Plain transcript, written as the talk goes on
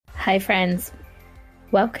Hi friends,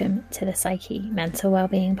 welcome to the Psyche Mental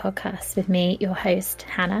Wellbeing Podcast with me, your host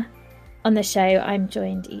Hannah. On the show, I'm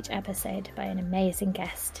joined each episode by an amazing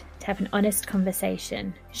guest to have an honest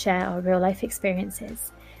conversation, share our real life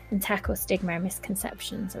experiences, and tackle stigma and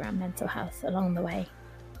misconceptions around mental health along the way.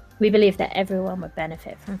 We believe that everyone would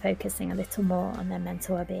benefit from focusing a little more on their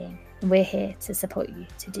mental wellbeing, and we're here to support you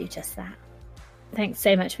to do just that. Thanks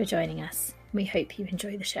so much for joining us. We hope you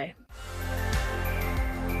enjoy the show.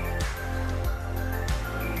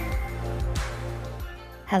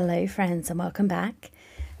 Hello friends and welcome back.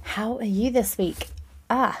 How are you this week?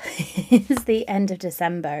 It's the end of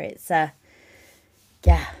December. It's wow.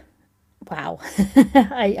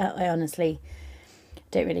 I honestly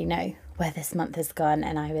don't really know where this month has gone,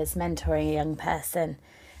 and I was mentoring a young person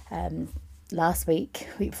last week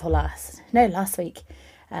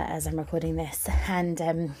as I'm recording this,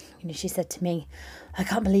 and she said to me, I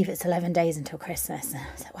can't believe it's 11 days until Christmas. And I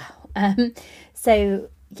was like, wow. So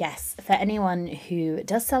yes, for anyone who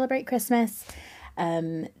does celebrate Christmas,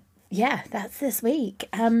 that's this week.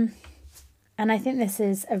 And I think this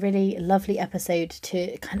is a really lovely episode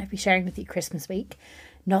to kind of be sharing with you Christmas week.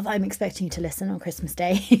 Not that I'm expecting you to listen on Christmas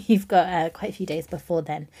Day. You've got quite a few days before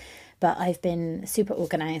then. But I've been super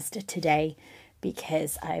organised today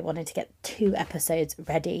because I wanted to get 2 episodes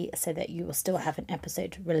ready so that you will still have an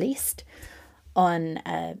episode released on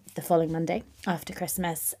the following Monday after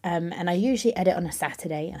Christmas. And I usually edit on a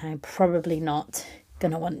Saturday, and I'm probably not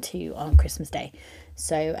going to want to on Christmas Day.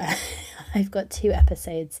 So I've got 2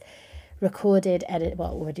 episodes edited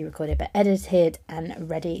and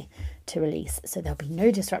ready to release. So there'll be no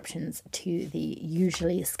disruptions to the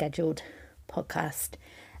usually scheduled podcast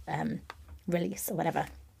release or whatever.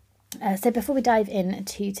 So before we dive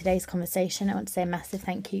into today's conversation, I want to say a massive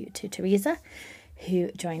thank you to Teresa,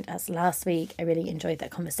 who joined us last week. I really enjoyed that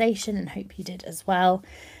conversation and hope you did as well.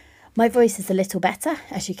 My voice is a little better,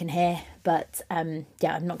 as you can hear, but I'm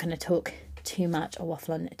not going to talk too much or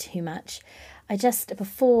waffle on too much.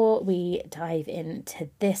 Before we dive into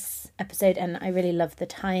this episode, and I really love the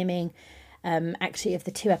timing, actually of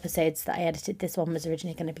the 2 episodes that I edited, this one was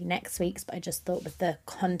originally going to be next week's, but I just thought with the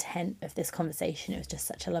content of this conversation, it was just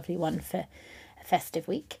such a lovely one for a festive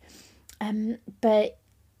week. But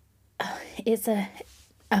it's a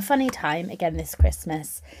funny time again this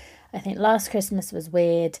Christmas. I think last Christmas was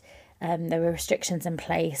weird. There were restrictions in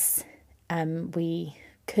place. We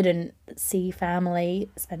couldn't see family,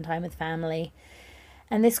 spend time with family.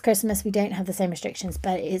 And this Christmas we don't have the same restrictions,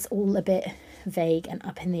 but it's all a bit vague and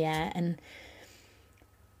up in the air. And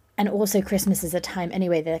also Christmas is a time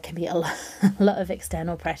anyway, there can be a lot of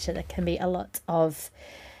external pressure. There can be a lot of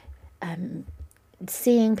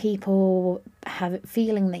seeing people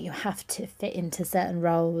feeling that you have to fit into certain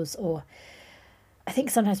roles, or I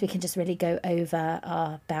think sometimes we can just really go over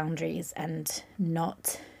our boundaries and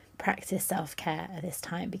not practice self-care at this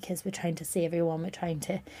time because we're trying to see everyone, we're trying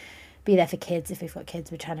to be there for kids. If we've got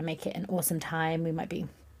kids, we're trying to make it an awesome time. We might be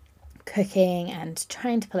cooking and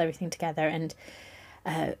trying to pull everything together, and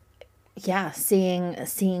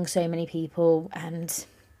seeing so many people. And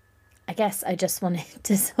I guess I just wanted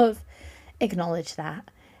to sort of acknowledge that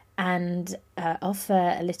and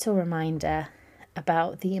offer a little reminder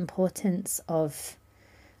about the importance of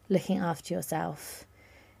looking after yourself.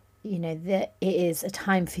 You know, that it is a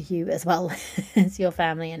time for you as well as your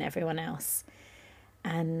family and everyone else.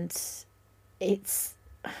 And it's,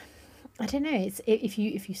 I don't know, it's if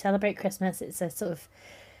you celebrate Christmas, it's a sort of,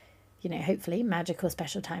 hopefully magical,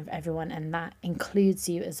 special time for everyone, and that includes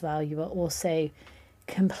you as well. You are also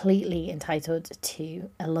completely entitled to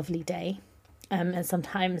a lovely day. And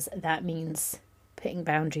sometimes that means putting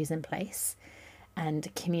boundaries in place and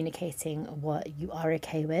communicating what you are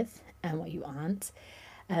okay with and what you aren't.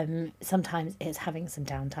 Sometimes it's having some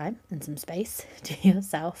downtime and some space to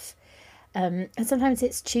yourself. And sometimes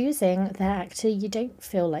it's choosing that actually you don't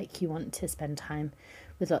feel like you want to spend time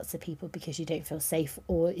with lots of people because you don't feel safe,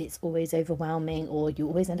 or it's always overwhelming, or you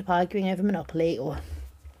always end up arguing over Monopoly or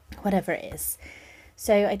whatever it is.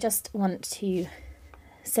 So I just want to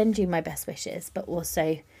send you my best wishes, but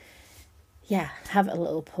also, have a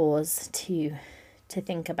little pause to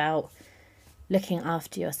think about looking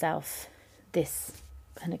after yourself this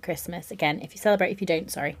kind of Christmas. Again, if you celebrate, if you don't,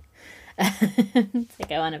 sorry, to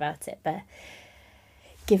go on about it, but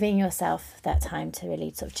giving yourself that time to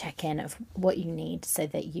really sort of check in of what you need so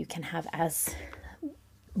that you can have as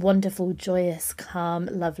wonderful, joyous, calm,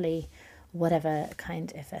 lovely, whatever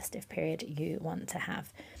kind of festive period you want to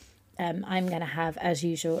have. I'm going to have, as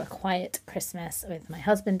usual, a quiet Christmas with my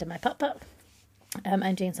husband and my pup.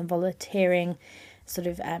 I'm doing some volunteering sort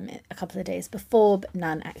of a couple of days before, but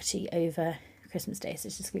none actually over Christmas Day, so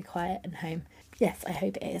it's just going to be quiet and home. Yes, I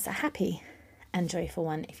hope it is a happy and joyful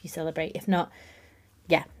one if you celebrate. If not,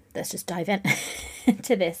 yeah, let's just dive in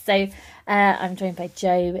to this. So I'm joined by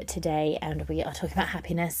Jo today, and we are talking about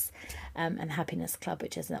happiness and the Happiness Club,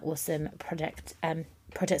 which is an awesome project.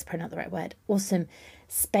 Project's probably not the right word. Awesome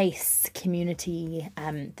space community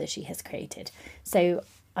that she has created. So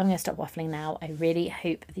I'm going to stop waffling now. I really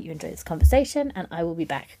hope that you enjoy this conversation, and I will be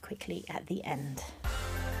back quickly at the end.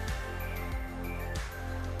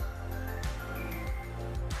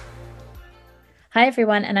 Hi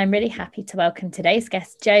everyone, and I'm really happy to welcome today's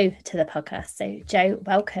guest, Jo, to the podcast. So Jo,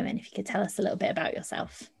 welcome, and if you could tell us a little bit about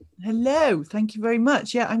yourself. Hello, thank you very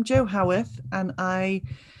much. Yeah, I'm Jo Howarth, and I'm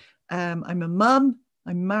a mum.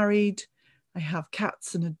 I'm married. I have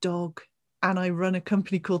cats and a dog, and I run a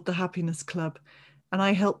company called the Happiness Club, and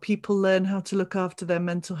I help people learn how to look after their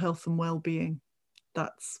mental health and well-being.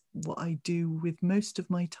 That's what I do with most of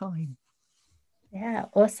my time. Yeah,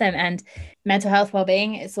 awesome. And mental health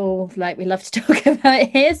well-being, it's all like we love to talk about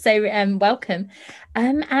here. So welcome.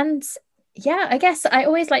 And yeah, I guess I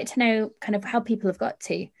always like to know kind of how people have got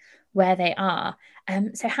to where they are.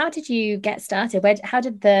 So how did you get started? How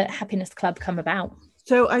did the Happiness Club come about?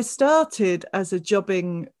 So I started as a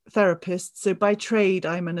jobbing therapist. So by trade,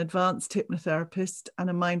 I'm an advanced hypnotherapist and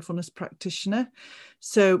a mindfulness practitioner.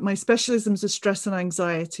 So my specialisms are stress and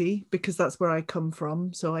anxiety, because that's where I come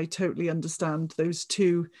from. So I totally understand those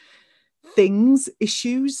two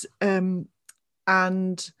issues. And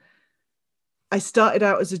I started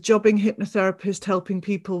out as a jobbing hypnotherapist, helping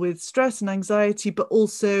people with stress and anxiety, but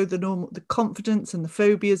also the confidence and the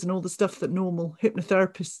phobias and all the stuff that normal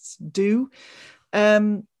hypnotherapists do.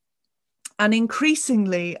 And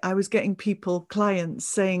increasingly, I was getting clients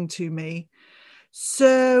saying to me,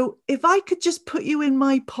 so if I could just put you in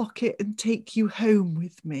my pocket and take you home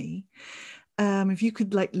with me, if you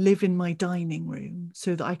could like live in my dining room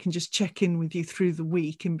so that I can just check in with you through the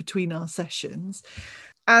week in between our sessions.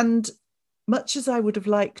 And much as I would have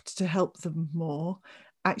liked to help them more,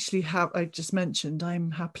 I just mentioned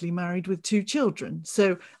I'm happily married with 2 children.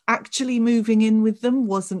 So actually moving in with them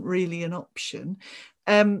wasn't really an option.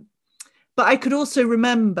 But I could also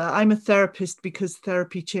remember I'm a therapist because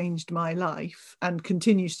therapy changed my life and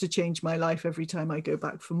continues to change my life every time I go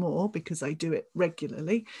back for more, because I do it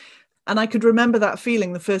regularly. And I could remember that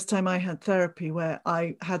feeling the first time I had therapy, where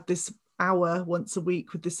I had this hour once a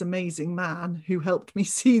week with this amazing man who helped me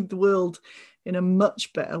see the world in a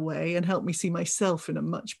much better way and helped me see myself in a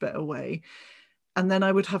much better way. And then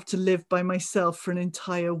I would have to live by myself for an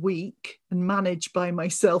entire week and manage by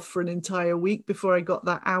myself for an entire week before I got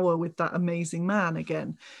that hour with that amazing man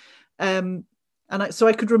again. So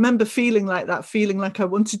I could remember feeling like I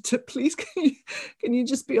wanted to, please, can you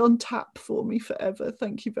just be on tap for me forever?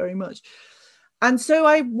 Thank you very much. And so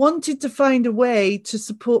I wanted to find a way to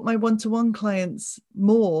support my one-to-one clients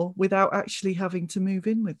more without actually having to move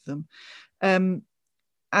in with them. And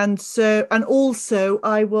also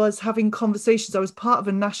I was having conversations. I was part of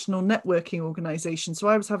a national networking organization. So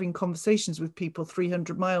I was having conversations with people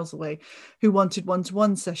 300 miles away who wanted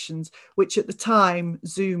one-to-one sessions, which at the time,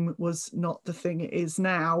 Zoom was not the thing it is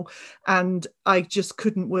now. And I just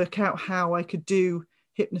couldn't work out how I could do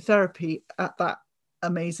hypnotherapy at that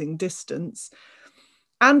amazing distance.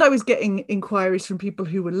 And I was getting inquiries from people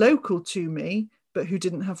who were local to me, but who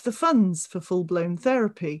didn't have the funds for full-blown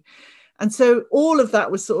therapy. And so all of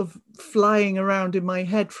that was sort of flying around in my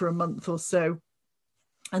head for a month or so.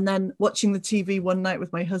 And then watching the TV one night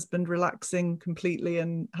with my husband, relaxing completely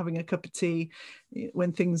and having a cup of tea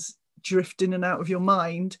when things drift in and out of your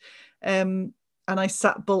mind. And I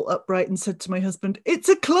sat bolt upright and said to my husband, it's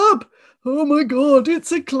a club. Oh my God,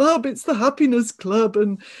 it's a club. It's the Happiness Club.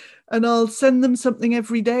 And I'll send them something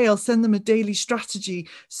every day. I'll send them a daily strategy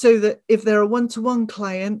so that if they're a one-to-one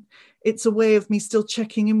client, it's a way of me still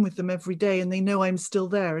checking in with them every day and they know I'm still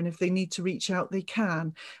there. And if they need to reach out, they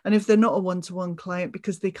can. And if they're not a one-to-one client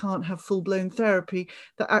because they can't have full-blown therapy,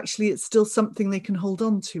 that actually it's still something they can hold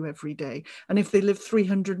on to every day. And if they live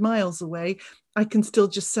 300 miles away, I can still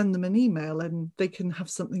just send them an email and they can have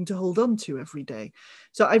something to hold on to every day.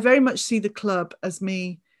 So I very much see the club as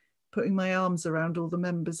me putting my arms around all the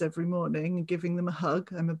members every morning and giving them a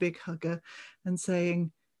hug. I'm a big hugger, and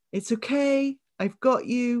saying, it's okay. I've got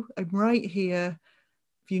you. I'm right here.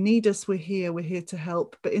 If you need us, we're here. We're here to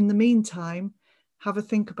help. But in the meantime, have a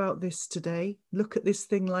think about this today. Look at this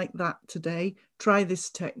thing like that today. Try this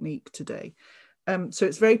technique today. So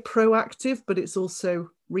it's very proactive, but it's also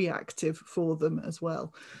reactive for them as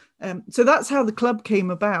well. So that's how the club came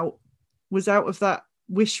about, was out of that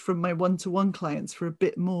wish from my one-to-one clients for a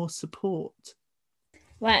bit more support.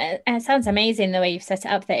 Well, it sounds amazing the way you've set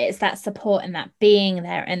it up, that it's that support and that being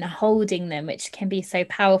there and holding them, which can be so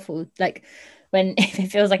powerful. Like when if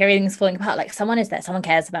it feels like everything's falling apart, like someone is there, someone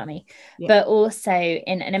cares about me, Yeah. but also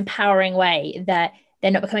in an empowering way that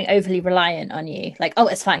they're not becoming overly reliant on you. Like, oh,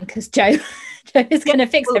 it's fine because Joe, Joe is Yeah, going to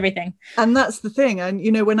fix well, everything. and that's the thing. And,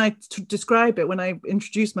 you know, when I describe it, when I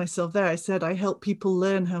introduced myself there, I said I help people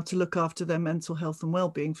learn how to look after their mental health and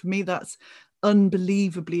well-being. For me, that's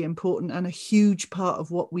unbelievably important, and a huge part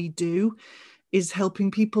of what we do is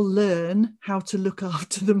helping people learn how to look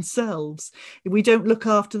after themselves. If we don't look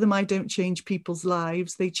after them, I don't change people's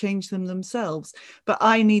lives, they change them themselves. But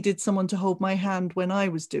I needed someone to hold my hand when I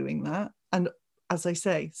was doing that. And as I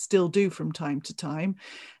say, still do from time to time.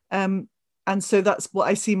 And so that's what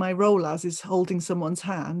I see my role as, is holding someone's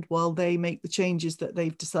hand while they make the changes that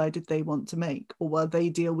they've decided they want to make, or while they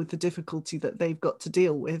deal with the difficulty that they've got to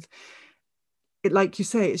deal with. It, like you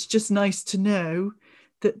say, it's just nice to know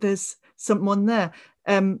that there's someone there.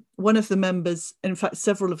 One of the members, in fact,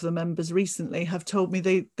 several of the members recently have told me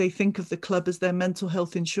they think of the club as their mental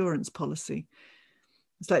health insurance policy.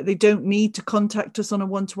 It's like they don't need to contact us on a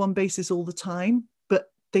one-to-one basis all the time,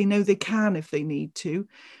 but they know they can if they need to,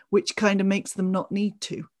 which kind of makes them not need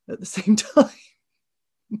to at the same time.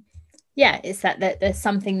 Yeah, it's that there's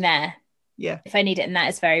something there Yeah. if I need it, and that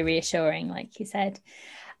is very reassuring, like you said.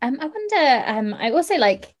 I wonder, I also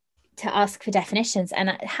like to ask for definitions, and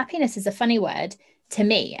happiness is a funny word to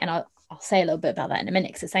me, and I'll say a little bit about that in a minute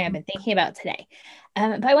because it's something I've been thinking about today.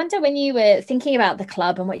 But I wonder, when you were thinking about the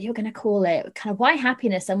club and what you're going to call it, kind of why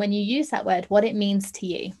happiness, and when you use that word, what it means to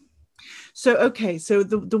you. So, okay, so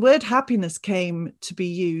the word happiness came to be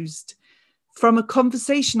used from a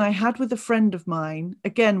conversation I had with a friend of mine.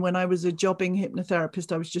 Again, when I was a jobbing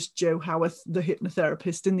hypnotherapist, I was just Jo Howarth, the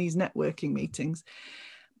hypnotherapist, in these networking meetings.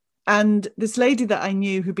 And this lady that I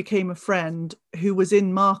knew, who became a friend, who was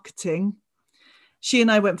in marketing, she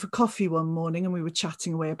and I went for coffee one morning and we were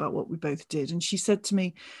chatting away about what we both did. And she said to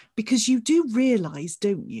me, because you do realize,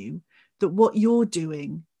 don't you, that what you're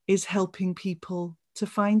doing is helping people to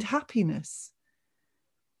find happiness.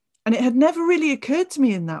 And it had never really occurred to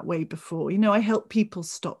me in that way before. You know, I help people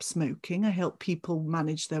stop smoking. I help people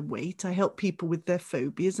manage their weight. I help people with their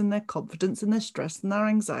phobias and their confidence and their stress and their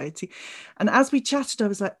anxiety. And as we chatted, I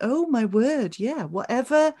was like, oh my word, yeah,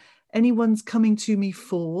 whatever anyone's coming to me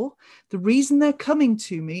for, the reason they're coming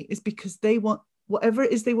to me is because they want, whatever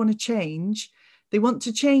it is they want to change, they want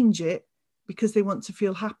to change it because they want to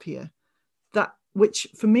feel happier. That, which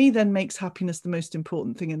for me then makes happiness the most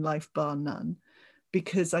important thing in life, bar none.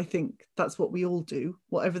 Because I think that's what we all do.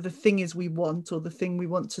 Whatever the thing is we want, or the thing we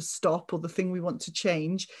want to stop, or the thing we want to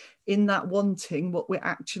change, in that wanting, what we're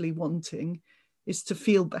actually wanting is to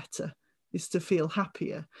feel better, is to feel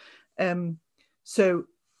happier. So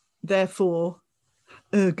therefore,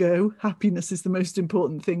 ergo, happiness is the most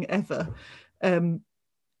important thing ever.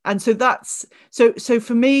 And so that's so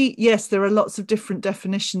for me, yes, there are lots of different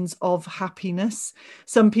definitions of happiness.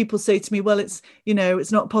 Some people say to me, well, it's, you know,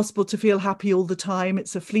 it's not possible to feel happy all the time,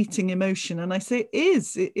 it's a fleeting emotion. And I say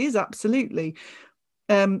it is absolutely.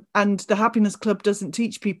 And the Happiness Club doesn't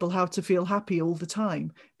teach people how to feel happy all the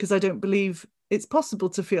time, because I don't believe it's possible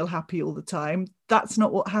to feel happy all the time. That's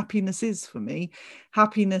not what happiness is for me.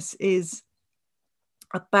 Happiness is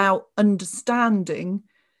about understanding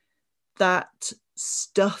that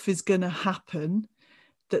stuff is going to happen,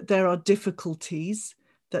 that there are difficulties,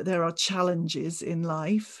 that there are challenges in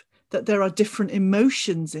life, that there are different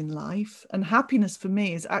emotions in life. And happiness for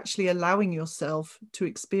me is actually allowing yourself to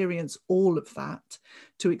experience all of that,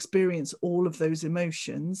 to experience all of those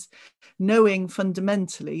emotions, knowing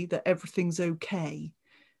fundamentally that everything's okay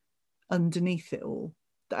underneath it all.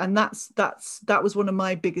 And that was one of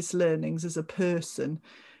my biggest learnings as a person,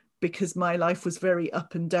 because my life was very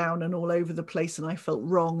up and down and all over the place, and I felt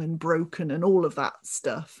wrong and broken and all of that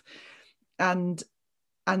stuff. And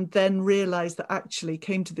then realized that, actually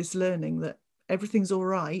came to this learning that everything's all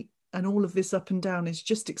right, and all of this up and down is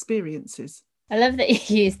just experiences. I love that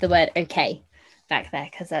you used the word okay back there,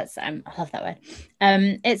 because that's I love that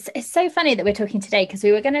word. It's so funny that we're talking today, because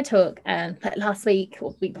we were going to talk like last week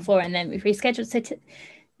or week before, and then we've rescheduled. So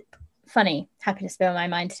funny, happiness be on my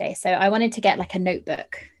mind today. So I wanted to get like a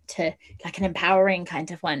notebook, to like an empowering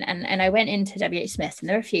kind of one, and I went into WH Smith's, and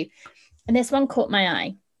there are a few, and this one caught my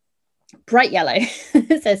eye, bright yellow.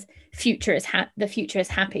 It says the future is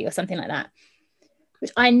happy, or something like that,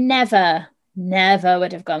 which I never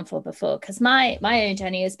would have gone for before, because my own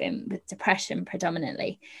journey has been with depression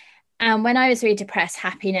predominantly. And when I was really depressed,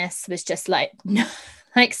 happiness was just like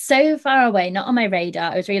like so far away, not on my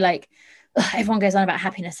radar. I was really like, everyone goes on about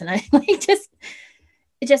happiness, and I like just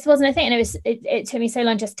it just wasn't a thing. And it took me so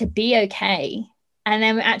long just to be okay. And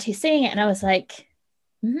then we're actually seeing it, and I was like,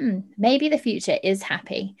 maybe the future is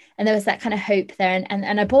happy. And there was that kind of hope there.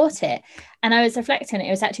 And I bought it. And I was reflecting,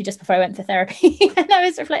 it was actually just before I went for therapy. And I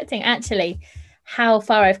was reflecting actually how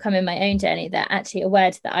far I've come in my own journey, that actually a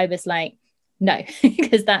word that I was like, no,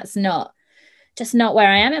 because that's not just not where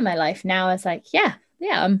I am in my life. Now I was like, yeah,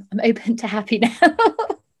 I'm open to happy now.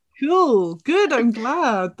 Cool, good. I'm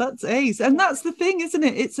glad. That's ace. And that's the thing, isn't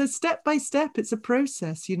it? It's a step by step, it's a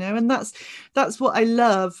process, you know, and that's what I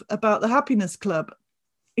love about the Happiness Club.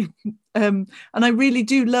 And I really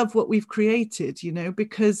do love what we've created, you know,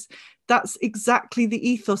 because that's exactly the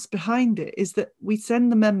ethos behind it, is that we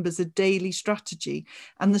send the members a daily strategy,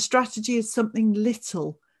 and the strategy is something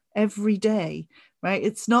little every day, right?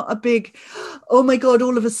 It's not a big, oh my God,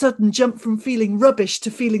 all of a sudden jump from feeling rubbish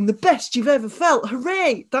to feeling the best you've ever felt.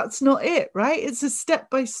 Hooray. That's not it, right? It's a step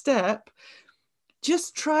by step.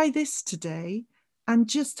 Just try this today, and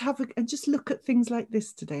just look at things like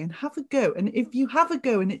this today and have a go. And if you have a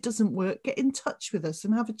go and it doesn't work, get in touch with us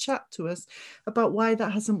and have a chat to us about why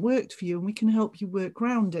that hasn't worked for you, and we can help you work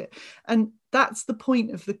around it. And that's the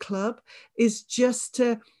point of the club, is just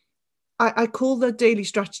to, I call the daily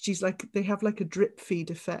strategies, like they have like a drip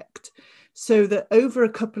feed effect, so that over a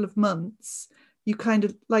couple of months, you kind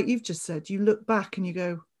of, like you've just said, you look back and you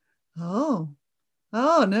go, oh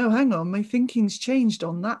no, hang on, my thinking's changed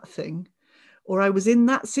on that thing. Or I was in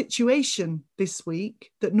that situation this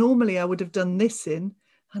week that normally I would have done this in,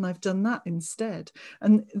 and I've done that instead.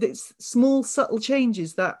 And it's small, subtle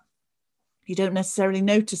changes that you don't necessarily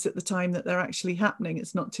notice at the time that they're actually happening.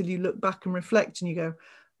 It's not till you look back and reflect and you go,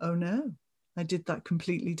 oh no, I did that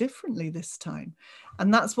completely differently this time.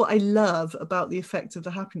 And that's what I love about the effect of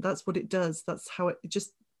the happiness. That's what it does. That's how it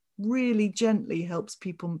just really gently helps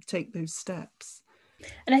people take those steps.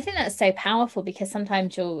 And I think that's so powerful, because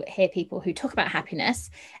sometimes you'll hear people who talk about happiness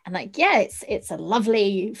and like, yeah, it's a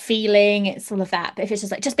lovely feeling, it's all of that. But if it's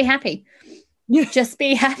just like, just be happy, Yeah, just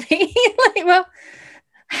be happy, like, well,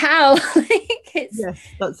 how? Like, it's, yes,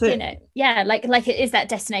 that's it. you know, yeah, like it is that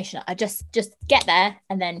destination. I just get there,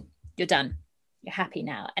 and then you're done. You're happy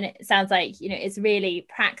now. And it sounds like, you know, it's really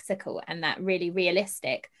practical and that really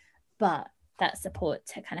realistic, but that support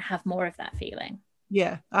to kind of have more of that feeling.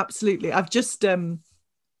 Yeah, absolutely. I've just run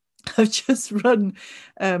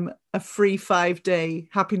a free 5-day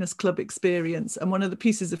Happiness Club experience. And one of the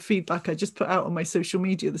pieces of feedback I just put out on my social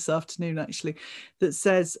media this afternoon, actually, that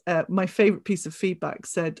says, my favorite piece of feedback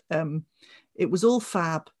said, it was all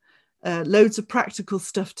fab, loads of practical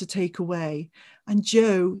stuff to take away. And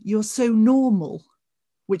Jo, you're so normal,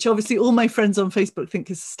 which obviously all my friends on Facebook think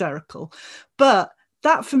is hysterical. But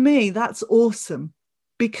that, for me, that's awesome.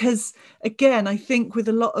 Because again, I think with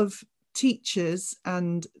a lot of teachers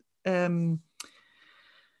and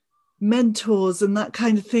mentors and that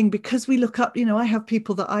kind of thing, because we look up, you know, I have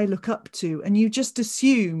people that I look up to, and you just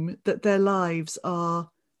assume that their lives are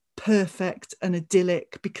perfect and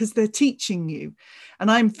idyllic because they're teaching you.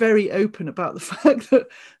 And I'm very open about the fact that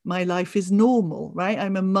my life is normal, right?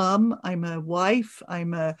 I'm a mum, I'm a wife,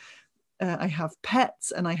 I have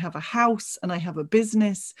pets, and I have a house, and I have a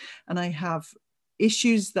business, and I have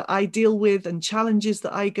issues that I deal with and challenges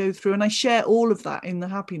that I go through. And I share all of that in the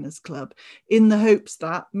Happiness Club, in the hopes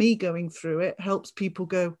that me going through it helps people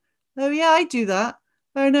go, oh yeah, I do that.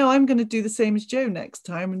 Oh no, I'm going to do the same as Jo next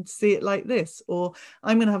time and see it like this. Or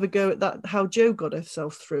I'm going to have a go at that, how Jo got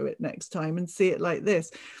herself through it next time, and see it like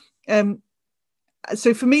this.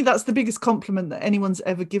 So for me, that's the biggest compliment that anyone's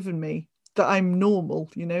ever given me, that I'm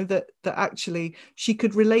normal, you know, that actually she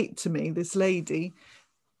could relate to me, this lady.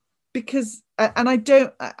 Because and I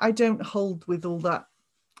don't hold with all that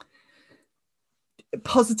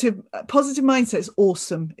positive mindset. Is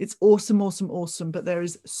awesome, it's awesome, but there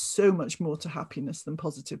is so much more to happiness than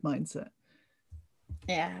positive mindset.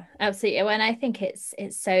 Yeah, absolutely. Well, and I think it's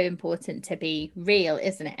so important to be real,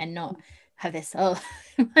 isn't it, and not have this, oh,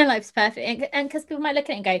 my life's perfect. And because people might look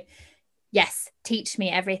at it and go, yes, teach me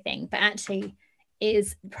everything, but actually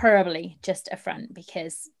is probably just a front,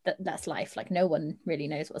 because that's life. Like, no one really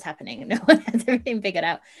knows what's happening, and no one has everything figured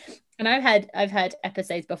out. And I've had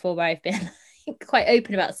episodes before where I've been quite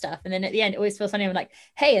open about stuff, and then at the end it always feels funny. I'm like,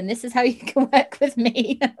 hey, and this is how you can work with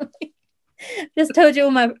me. Just told you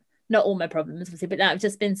all my, not all my problems obviously, but I've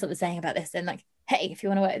just been sort of saying about this, and like, hey, if you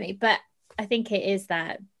want to work with me. But I think it is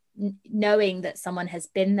that knowing that someone has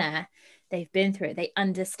been there, they've been through it, they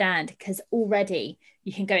understand, because already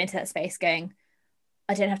you can go into that space going,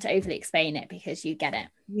 I don't have to overly explain it because you get it.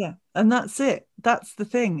 Yeah, and that's it. That's the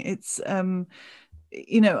thing. It's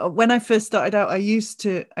you know, when I first started out, I used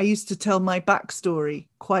to tell my backstory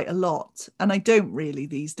quite a lot, and I don't really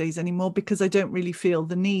these days anymore because I don't really feel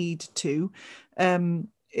the need to. I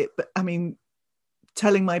mean,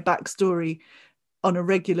 telling my backstory on a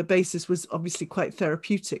regular basis was obviously quite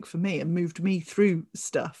therapeutic for me and moved me through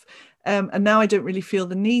stuff. And now I don't really feel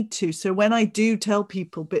the need to. So when I do tell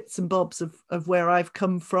people bits and bobs of where I've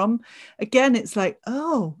come from, again, it's like,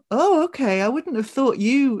 oh, okay. I wouldn't have thought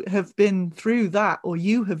you have been through that, or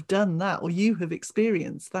you have done that, or you have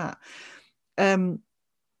experienced that. I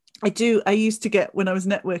used to get, when I was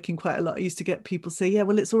networking quite a lot, I used to get people say, yeah,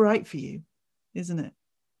 well, it's all right for you, isn't it?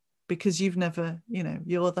 Because you've never, you know,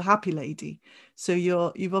 you're the happy lady. So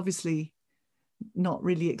you've obviously not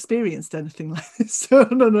really experienced anything like this. So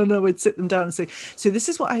no, we'd sit them down and say, so this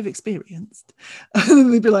is what I've experienced.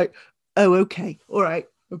 And they'd be like, oh, okay, all right,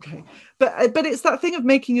 okay. But it's that thing of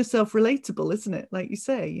making yourself relatable, isn't it? Like you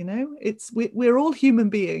say, you know, we're all human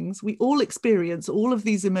beings. We all experience all of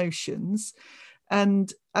these emotions.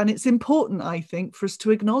 And it's important, I think, for us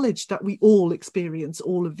to acknowledge that we all experience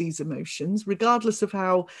all of these emotions, regardless of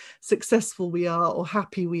how successful we are or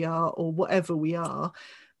happy we are or whatever we are.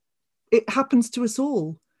 It happens to us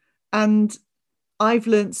all. And I've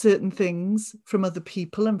learned certain things from other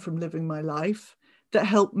people and from living my life that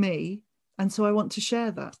help me. And so I want to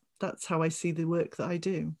share that. That's how I see the work that I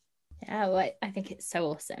do. Yeah, well, I think it's so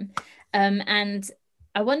awesome. And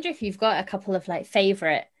I wonder if you've got a couple of like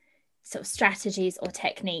favorite sort of strategies or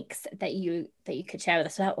techniques that you could share with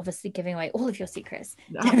us without obviously giving away all of your secrets.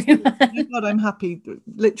 Absolutely. Oh God, I'm happy.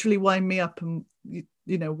 Literally wind me up and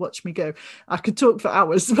you know, watch me go. I could talk for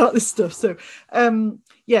hours about this stuff. So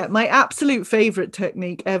yeah, my absolute favorite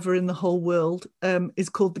technique ever in the whole world is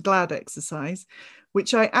called the GLAD exercise,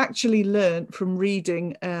 which I actually learned from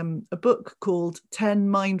reading a book called 10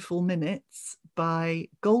 Mindful Minutes by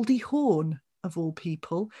Goldie Hawn, of all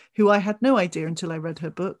people, who I had no idea until I read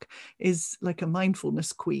her book is like a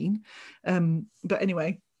mindfulness queen. But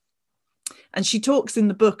anyway, and she talks in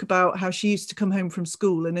the book about how she used to come home from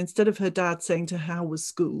school, and instead of her dad saying to her, how was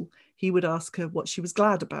school, he would ask her what she was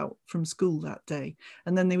glad about from school that day.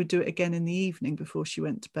 And then they would do it again in the evening before she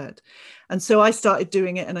went to bed. And so I started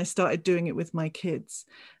doing it, and I started doing it with my kids,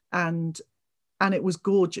 and it was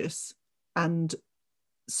gorgeous. And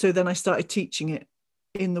so then I started teaching it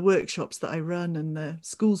in the workshops that I run and the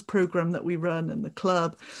schools program that we run and the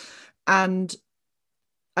club. And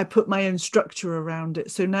I put my own structure around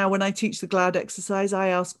it. So now when I teach the GLAD exercise, I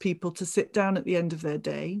ask people to sit down at the end of their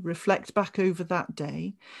day, reflect back over that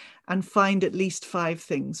day, and find at least 5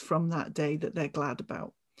 things from that day that they're glad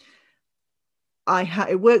about.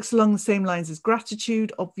 It works along the same lines as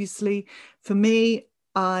gratitude, obviously. For me,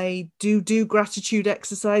 I do gratitude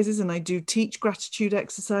exercises and I do teach gratitude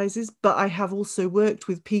exercises, but I have also worked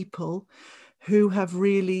with people who have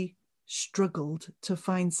really struggled to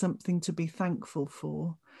find something to be thankful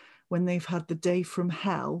for when they've had the day from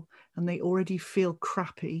hell and they already feel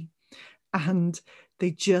crappy and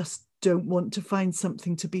they just don't want to find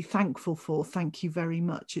something to be thankful for. Thank you very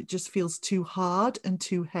much. It just feels too hard and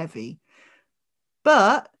too heavy.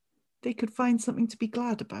 But they could find something to be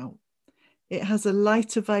glad about. It has a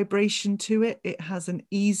lighter vibration to it. It has an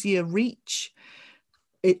easier reach.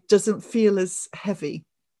 It doesn't feel as heavy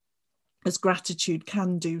as gratitude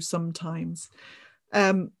can do sometimes.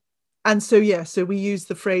 And so, yeah, so we use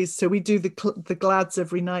the phrase, so we do the GLADs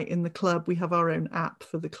every night in the club. We have our own app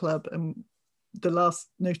for the club. And the last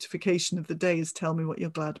notification of the day is tell me what you're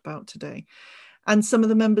glad about today. And some of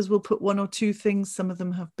the members will put 1 or 2 things. Some of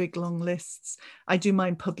them have big, long lists. I do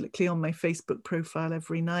mine publicly on my Facebook profile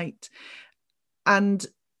every night. And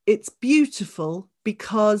it's beautiful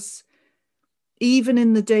because even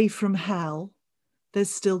in the day from hell, there's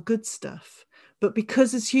still good stuff. But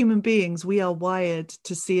because as human beings, we are wired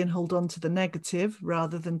to see and hold on to the negative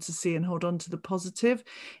rather than to see and hold on to the positive.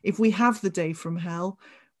 If we have the day from hell,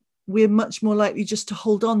 we're much more likely just to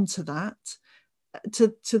hold on to that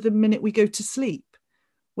to the minute we go to sleep.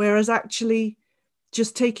 Whereas actually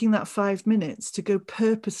just taking that 5 minutes to go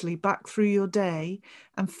purposely back through your day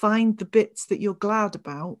and find the bits that you're glad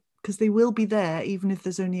about, because they will be there, even if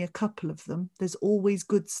there's only a couple of them. There's always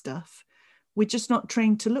good stuff. We're just not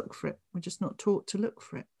trained to look for it. We're just not taught to look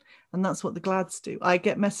for it. And that's what the GLADs do. I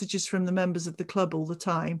get messages from the members of the club all the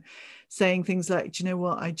time saying things like, do you know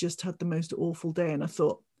what? I just had the most awful day. And I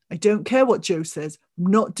thought, I don't care what Joe says.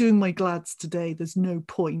 I'm not doing my GLADs today. There's no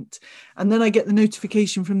point. And then I get the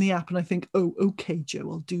notification from the app and I think, oh, okay,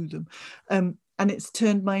 Joe, I'll do them. And it's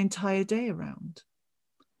turned my entire day around.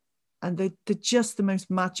 And they're just the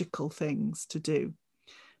most magical things to do.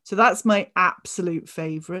 So that's my absolute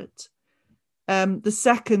favorite. The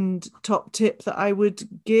second top tip that I would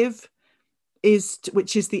give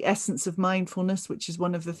which is the essence of mindfulness, which is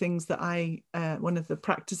one of the things that one of the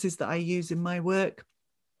practices that I use in my work,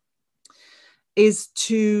 is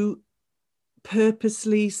to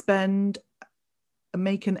purposely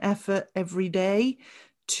make an effort every day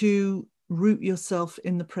to root yourself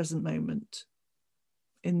in the present moment,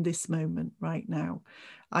 in this moment right now.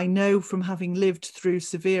 I know from having lived through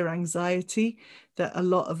severe anxiety that a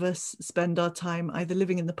lot of us spend our time either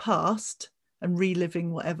living in the past and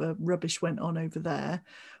reliving whatever rubbish went on over there,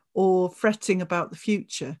 or fretting about the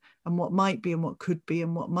future and what might be and what could be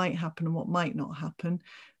and what might happen and what might not happen.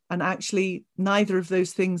 And actually, neither of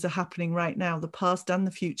those things are happening right now. The past and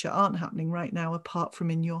the future aren't happening right now, apart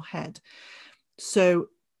from in your head. So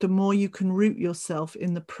the more you can root yourself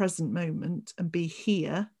in the present moment and be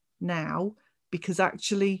here now, because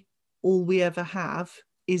actually all we ever have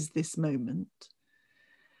is this moment.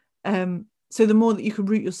 So the more that you can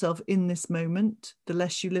root yourself in this moment, the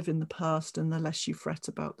less you live in the past and the less you fret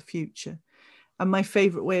about the future. And my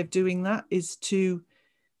favorite way of doing that is to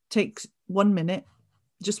take 1 minute,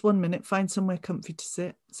 just 1 minute, find somewhere comfy to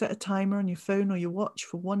sit, set a timer on your phone or your watch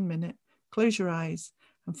for 1 minute, close your eyes,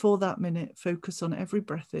 and for that minute, focus on every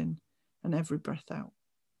breath in and every breath out.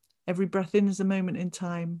 Every breath in is a moment in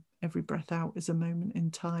time. Every breath out is a moment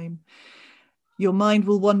in time. Your mind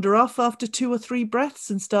will wander off after 2 or 3 breaths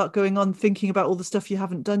and start going on thinking about all the stuff you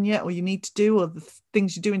haven't done yet, or you need to do, or the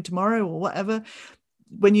things you're doing tomorrow, or whatever.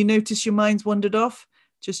 When you notice your mind's wandered off,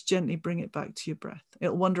 just gently bring it back to your breath.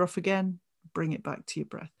 It'll wander off again, bring it back to your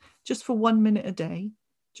breath. Just for 1 minute a day,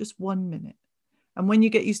 just 1 minute. And when you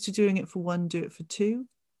get used to doing it for 1, do it for 2,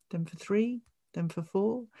 then for 3, then for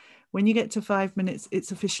 4. When you get to 5 minutes,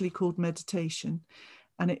 it's officially called meditation.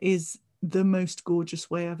 And it is the most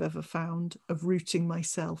gorgeous way I've ever found of rooting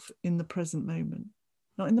myself in the present moment.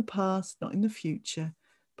 Not in the past, not in the future,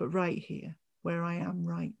 but right here, where I am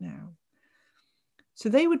right now. So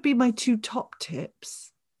they would be my 2 top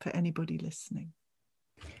tips for anybody listening.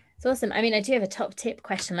 It's awesome. I mean, I do have a top tip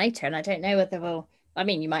question later, and I don't know whether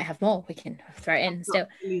you might have more. We can throw it in still.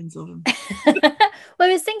 Millions of them. Well,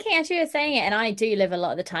 I was thinking as you were saying it, and I do live a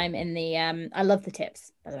lot of the time in the, I love the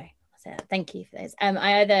tips, by the way. So thank you for those.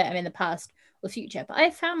 I either am in the past or future, but I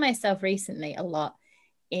found myself recently a lot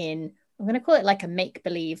in, I'm going to call it like a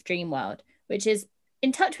make-believe dream world, which is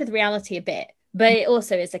in touch with reality a bit, but it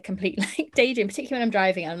also is a complete like daydream, particularly when I'm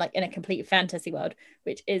driving. I'm like in a complete fantasy world,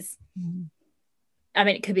 which is, I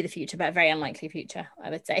mean, it could be the future, but a very unlikely future, I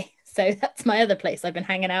would say. So that's my other place I've been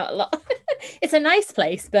hanging out a lot. It's a nice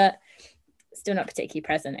place, but still not particularly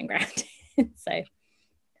present and grounded. So,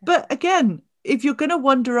 but again, if you're going to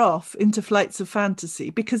wander off into flights of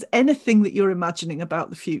fantasy, because anything that you're imagining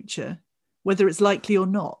about the future, whether it's likely or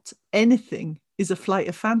not, anything is a flight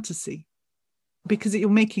of fantasy because you're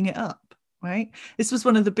making it up, right? This was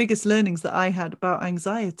one of the biggest learnings that I had about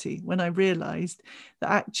anxiety, when I realized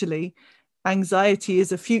that actually anxiety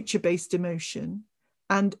is a future-based emotion,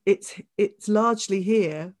 and it's largely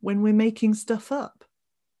here when we're making stuff up.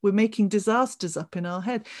 We're making disasters up in our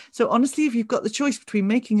head. So honestly, if you've got the choice between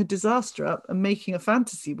making a disaster up and making a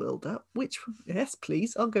fantasy world up, which, yes,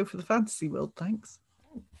 please, I'll go for the fantasy world, thanks.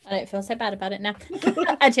 I don't feel so bad about it now.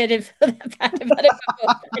 Actually, I didn't feel that bad about it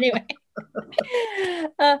before. Anyway.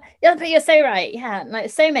 Yeah, but you're so right. Yeah, like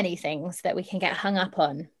so many things that we can get hung up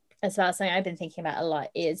on as well. Something I've been thinking about a lot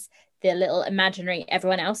is the little imaginary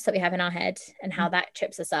everyone else that we have in our head and how that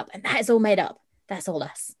trips us up. And that is all made up. That's all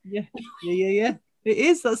us. Yeah. It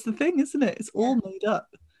is. That's the thing, isn't it? It's all made up.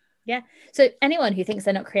 Yeah. So anyone who thinks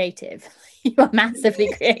they're not creative, you are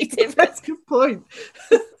massively creative. That's a good point.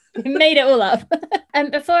 You made it all up.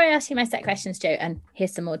 Before I ask you my set questions, Jo, and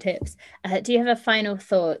here's some more tips. Do you have a final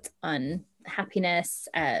thought on happiness,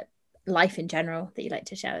 life in general that you'd like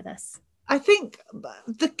to share with us? I think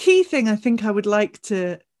the key thing I would like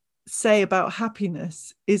to say about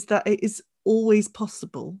happiness is that it is always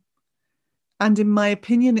possible. And in my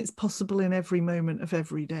opinion, it's possible in every moment of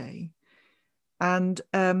every day. And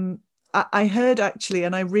I heard actually,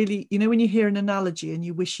 and I really, when you hear an analogy and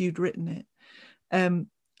you wish you'd written it,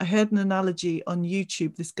 I heard an analogy on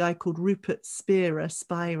YouTube, this guy called Rupert Spira,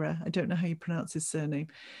 I don't know how you pronounce his surname.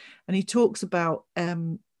 And he talks about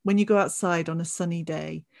when you go outside on a sunny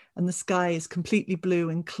day and the sky is completely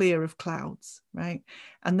blue and clear of clouds, right?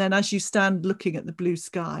 And then as you stand looking at the blue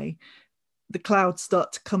sky, the clouds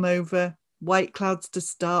start to come over, white clouds to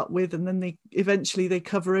start with, and then they eventually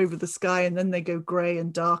cover over the sky, and then they go grey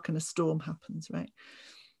and dark and a storm happens, right?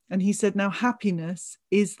 And he said, now happiness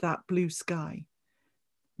is that blue sky.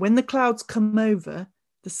 When the clouds come over,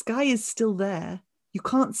 the sky is still there. You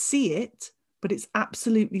can't see it, but it's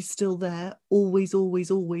absolutely still there, always,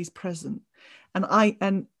 always, always present.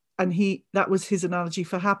 And he, that was his analogy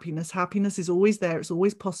for happiness. Happiness is always there, it's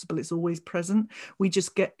always possible, it's always present.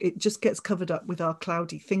 It just gets covered up with our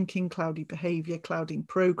cloudy thinking, cloudy behavior, clouding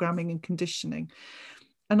programming and conditioning.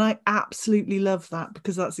 And I absolutely love that,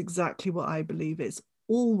 because that's exactly what I believe. It's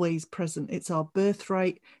always present, it's our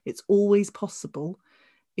birthright, it's always possible.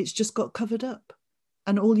 It's just got covered up,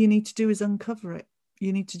 and all you need to do is uncover it.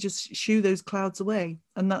 You need to just shoo those clouds away,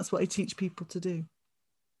 and that's what I teach people to do.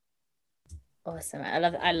 Awesome.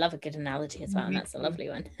 I love a good analogy as well, and that's a lovely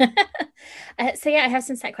one. So yeah, I have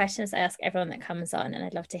some set questions I ask everyone that comes on, and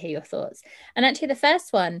I'd love to hear your thoughts. And actually, the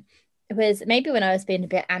first one was maybe when I was being a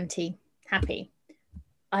bit anti-happy.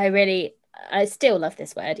 I still love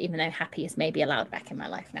this word, even though happy is maybe allowed back in my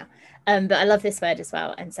life now. But I love this word as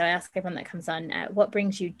well. And so I ask everyone that comes on, what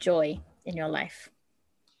brings you joy in your life?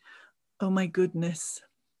 Oh my goodness,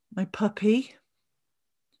 my puppy.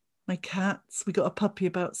 My cats. We got a puppy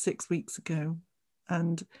about 6 weeks ago,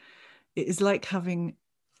 and it is like having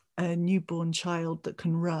a newborn child that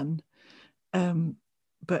can run,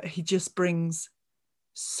 but he just brings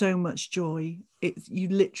so much joy. You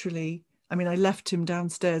literally, I mean, I left him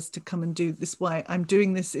downstairs to come and do this. Why I'm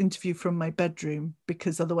doing this interview from my bedroom,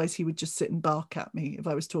 because otherwise he would just sit and bark at me if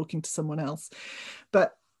I was talking to someone else.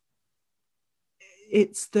 But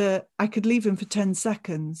I could leave him for 10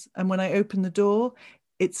 seconds, and when I open the door,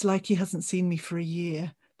 it's like he hasn't seen me for a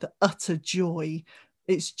year. The utter joy.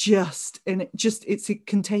 It's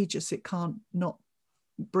contagious. It can't not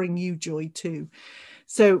bring you joy too.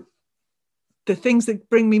 So the things that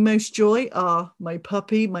bring me most joy are my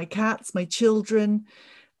puppy, my cats, my children.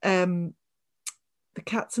 The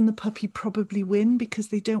cats and the puppy probably win because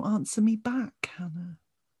they don't answer me back, Hannah.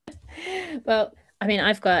 Well, I mean,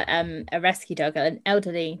 I've got a rescue dog, an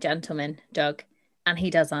elderly gentleman dog, and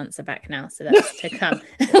he does answer back now, so that's to come.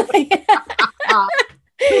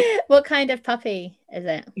 What kind of puppy is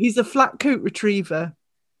it? He's a flat coat retriever.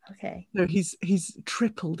 Okay. So he's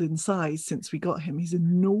tripled in size since we got him. He's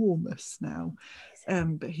enormous now.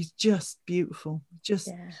 But he's just beautiful, just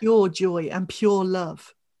pure joy and pure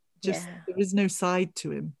love. There is no side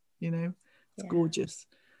to him, It's gorgeous.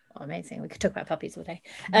 Oh, amazing. We could talk about puppies all day.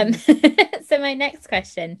 So my next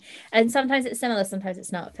question, and sometimes it's similar, sometimes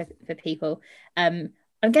it's not for people. I'm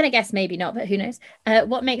going to guess maybe not, but who knows?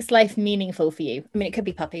 What makes life meaningful for you? I mean, it could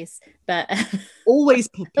be puppies, but... Always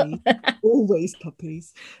puppies. Always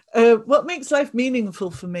puppies. What makes life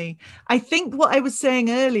meaningful for me? I think what I was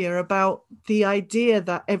saying earlier about the idea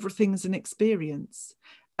that everything's an experience.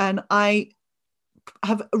 And I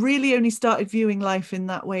have really only started viewing life in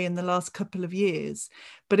that way in the last couple of years,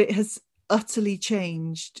 but it has utterly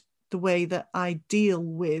changed the way that I deal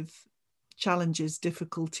with challenges,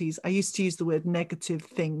 difficulties. I used to use the word negative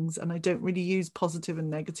things, and I don't really use positive and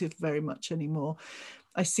negative very much anymore.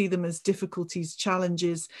 I see them as difficulties,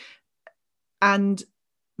 challenges, and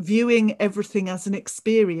viewing everything as an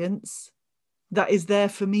experience that is there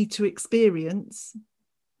for me to experience,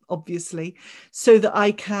 obviously, so that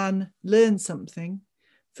I can learn something.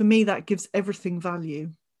 For me, that gives everything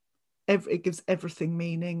value. It gives everything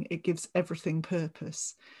meaning. It gives everything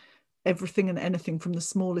purpose. Everything and anything, from the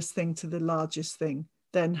smallest thing to the largest thing,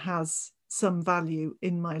 then has some value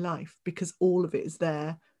in my life, because all of it is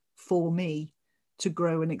there for me to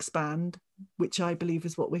grow and expand, which I believe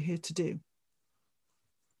is what we're here to do.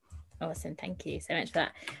 Awesome. Thank you so much for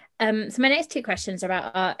that. So my next two questions are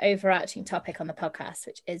about our overarching topic on the podcast,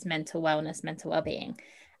 which is mental wellness, mental well-being.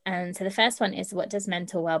 And so the first one is, what does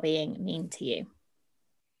mental well-being mean to you?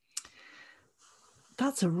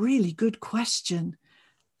 That's a really good question.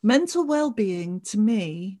 Mental well-being to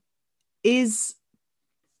me is,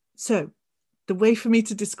 so the way for me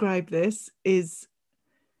to describe this is,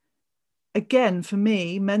 again, for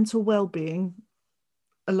me, mental well-being,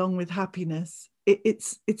 along with happiness,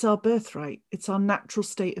 it's our birthright. It's our natural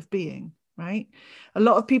state of being, right? A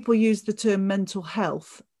lot of people use the term mental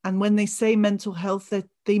health, and when they say mental health,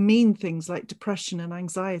 they mean things like depression and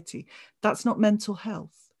anxiety. That's not mental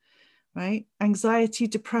health. Right? Anxiety,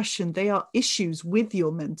 depression, they are issues with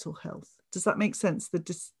your mental health. Does that make sense?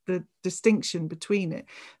 The distinction between it.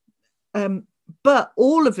 But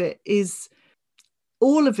all of it is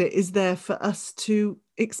there for us to,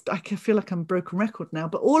 I feel like I'm a broken record now,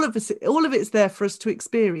 but all of it is there for us to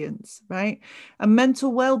experience, right? And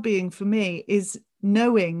mental well-being for me is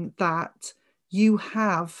knowing that you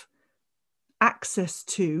have access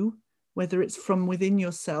to, whether it's from within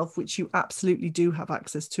yourself, which you absolutely do have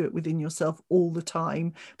access to it within yourself all the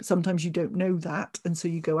time, but sometimes you don't know that. And so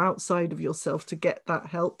you go outside of yourself to get that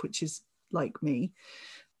help, which is like me.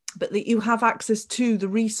 but that you have access to the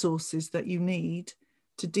resources that you need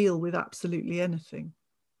to deal with absolutely anything,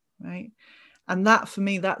 right? And that, for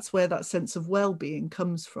me, that's where that sense of well-being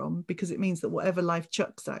comes from, because it means that whatever life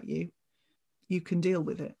chucks at you, you can deal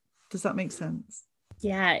with it. Does that make sense?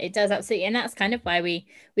 Yeah, it does, absolutely. And that's kind of why we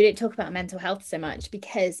don't talk about mental health so much,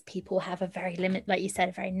 because people have a very like you said,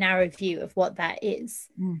 a very narrow view of what that is.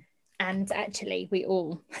 Mm. And actually, we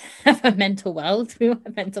all have a mental world. We all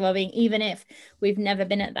have mental well-being, even if we've never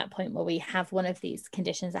been at that point where we have one of these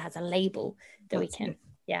conditions that has a label that That's we can, it.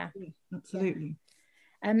 yeah. Absolutely.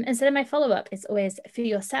 And so then my follow-up is always, for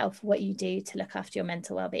yourself, what you do to look after your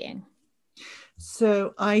mental well-being.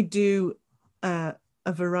 So I do a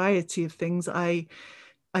variety of things. I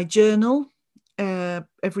journal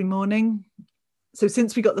every morning. So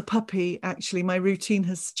since we got the puppy, actually, my routine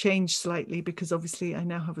has changed slightly, because obviously I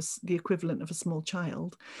now have the equivalent of a small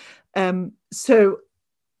child. So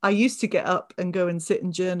I used to get up and go and sit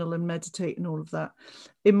and journal and meditate and all of that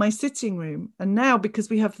in my sitting room. And now, because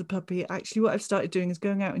we have the puppy, actually what I've started doing is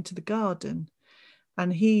going out into the garden,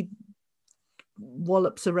 and he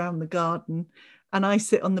wallops around the garden, and I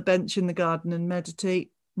sit on the bench in the garden and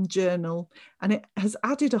meditate and journal. And it has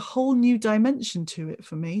added a whole new dimension to it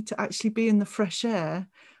for me, to actually be in the fresh air.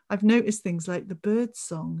 I've noticed things like the bird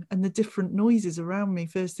song and the different noises around me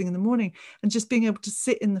first thing in the morning, and just being able to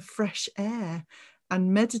sit in the fresh air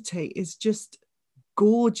and meditate is just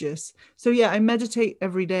gorgeous. So yeah, I meditate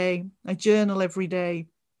every day. I journal every day.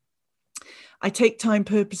 I take time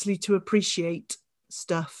purposely to appreciate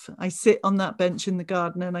stuff. I sit on that bench in the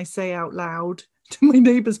garden and I say out loud, my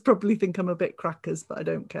neighbours probably think I'm a bit crackers, but I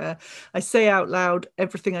don't care. I say out loud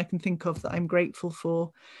everything I can think of that I'm grateful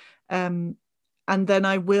for. And then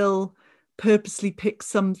I will purposely pick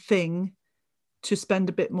something to spend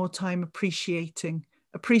a bit more time appreciating.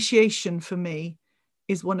 Appreciation for me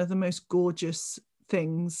is one of the most gorgeous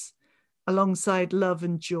things. Alongside love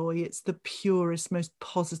and joy, it's the purest, most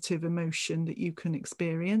positive emotion that you can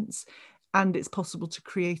experience. And it's possible to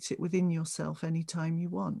create it within yourself anytime you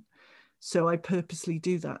want. So I purposely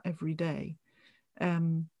do that every day.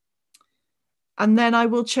 And then I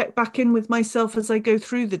will check back in with myself as I go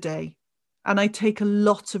through the day. And I take a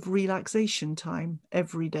lot of relaxation time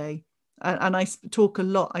every day. And I talk a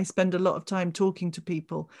lot. I spend a lot of time talking to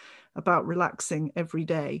people about relaxing every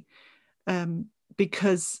day,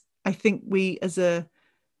 because I think we, as a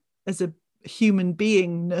human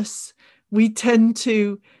beingness, we tend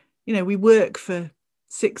to, we work for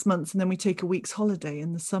 6 months and then we take a week's holiday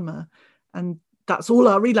in the summer, and that's all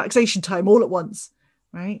our relaxation time all at once,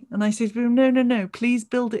 right? And I say to them, no, please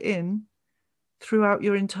build it in throughout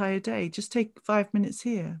your entire day. Just take 5 minutes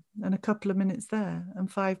here and a couple of minutes there and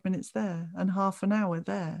 5 minutes there and half an hour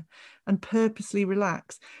there, and purposely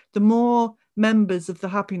relax. The more members of the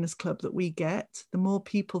Happiness Club that we get, the more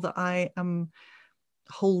people that I am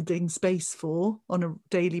holding space for on a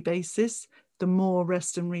daily basis, the more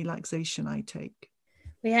rest and relaxation I take.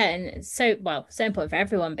 Yeah, and it's so important for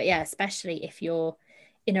everyone, but yeah, especially if you're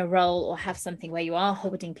in a role or have something where you are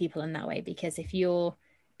holding people in that way, because if you're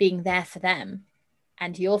being there for them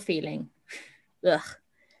and you're feeling ugh,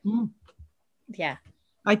 yeah,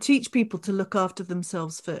 I teach people to look after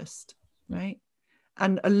themselves first, right?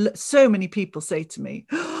 And so many people say to me,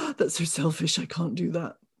 oh, that's so selfish, I can't do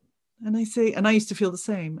that. And I say, and I used to feel the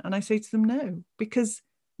same, and I say to them, no, because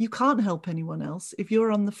you can't help anyone else if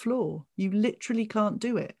you're on the floor. You literally can't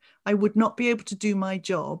do it. I would not be able to do my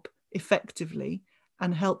job effectively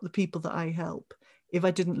and help the people that I help if I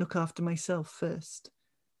didn't look after myself first.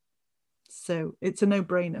 So it's a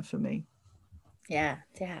no-brainer for me. Yeah,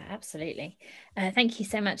 absolutely. Thank you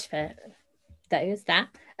so much for that.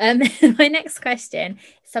 My next question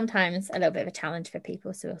is sometimes a little bit of a challenge for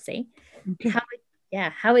people, so we'll see. Okay.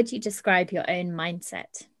 How would you describe your own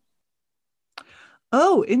mindset?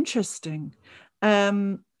 Oh, interesting.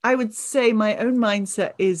 I would say my own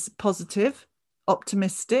mindset is positive,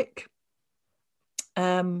 optimistic.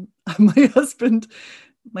 My husband,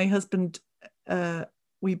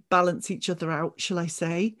 we balance each other out, shall I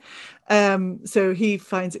say. So he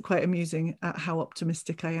finds it quite amusing at how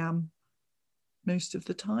optimistic I am most of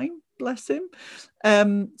the time, bless him.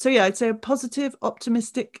 So yeah, I'd say a positive,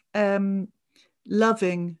 optimistic,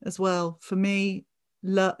 loving as well. For me,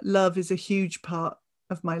 love is a huge part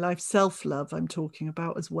of my life. Self-love I'm talking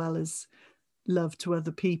about, as well as love to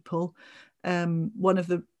other people. One of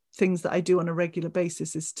the things that I do on a regular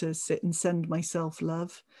basis is to sit and send myself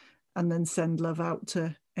love, and then send love out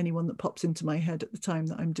to anyone that pops into my head at the time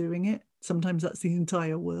that I'm doing it. Sometimes that's the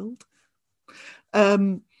entire world.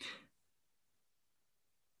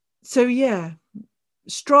 So yeah,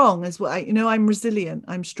 strong as well. I'm resilient.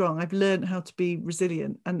 I'm strong. I've learned how to be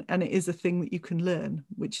resilient, and it is a thing that you can learn,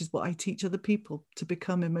 which is what I teach other people, to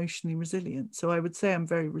become emotionally resilient. So I would say I'm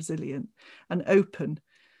very resilient and open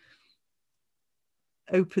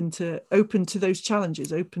to those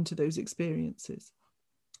challenges, open to those experiences.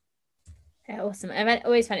 Yeah, awesome. I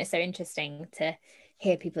always find it so interesting to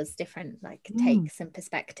hear people's different takes and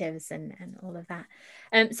perspectives and all of that.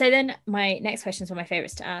 So then my next question is one of my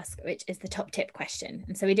favorites to ask, which is the top tip question.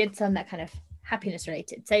 And so we did some that kind of happiness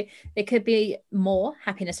related. So there could be more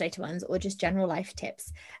happiness related ones or just general life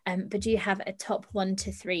tips. But do you have a top 1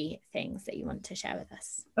 to 3 things that you want to share with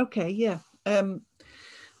us? Okay, yeah.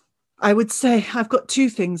 I would say I've got 2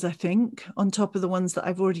 things, I think, on top of the ones that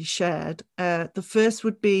I've already shared. The first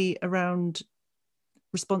would be around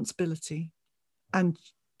responsibility and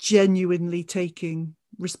genuinely taking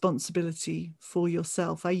responsibility for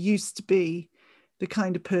yourself. I used to be the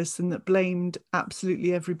kind of person that blamed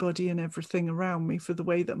absolutely everybody and everything around me for the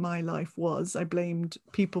way that my life was. I blamed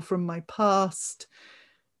people from my past,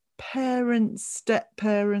 parents,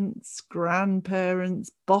 step-parents,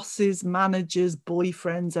 grandparents, bosses, managers,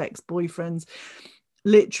 boyfriends, ex-boyfriends,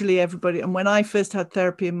 literally everybody. And when I first had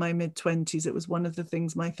therapy in my mid-20s, it was one of the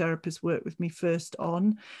things my therapist worked with me first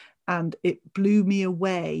on, and it blew me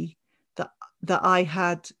away that I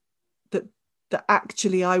had that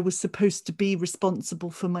actually I was supposed to be responsible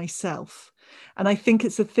for myself. And I think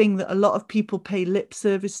it's a thing that a lot of people pay lip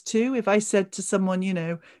service to. If I said to someone,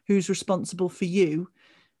 who's responsible for you,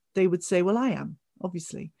 they would say, well, I am,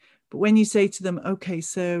 obviously. But when you say to them, okay,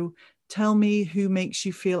 so tell me who makes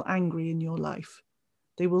you feel angry in your life,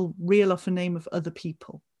 they will reel off a name of other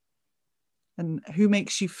people. And who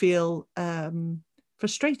makes you feel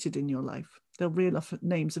frustrated in your life, they'll reel off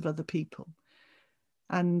names of other people.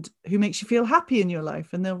 And who makes you feel happy in your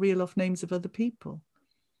life, and they'll reel off names of other people.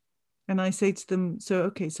 And I say to them, so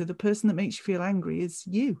the person that makes you feel angry is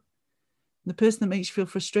you. The person that makes you feel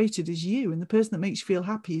frustrated is you. And the person that makes you feel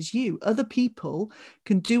happy is you. Other people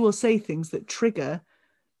can do or say things that trigger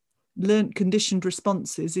learned conditioned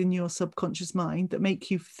responses in your subconscious mind that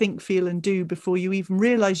make you think, feel, and do before you even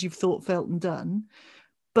realize you've thought, felt, and done.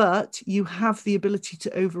 But you have the ability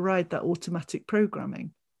to override that automatic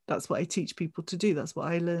programming. That's what I teach people to do. That's what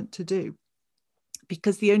I learned to do.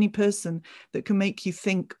 Because the only person that can make you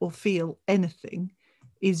think or feel anything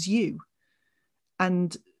is you.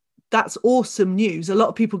 And that's awesome news. A lot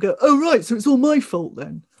of people go, oh, right, so it's all my fault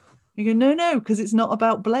then. You go, no, because it's not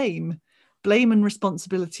about blame. Blame and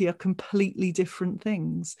responsibility are completely different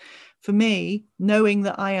things. For me, knowing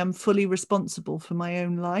that I am fully responsible for my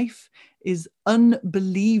own life is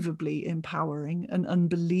unbelievably empowering and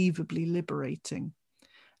unbelievably liberating.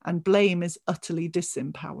 And blame is utterly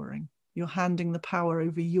disempowering. You're handing the power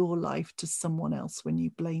over your life to someone else when you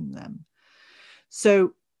blame them.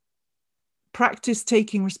 So practice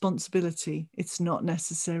taking responsibility. It's not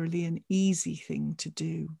necessarily an easy thing to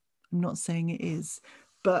do. I'm not saying it is,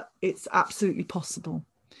 but it's absolutely possible.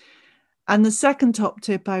 And the second top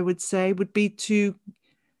tip I would say would be to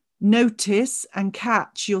notice and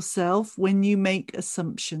catch yourself when you make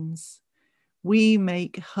assumptions. We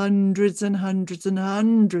make hundreds and hundreds and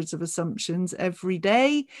hundreds of assumptions every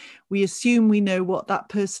day. We assume we know what that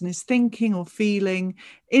person is thinking or feeling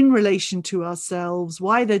in relation to ourselves,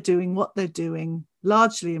 why they're doing what they're doing,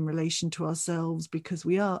 largely in relation to ourselves, because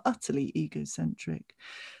we are utterly egocentric.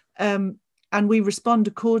 And we respond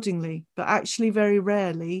accordingly, but actually very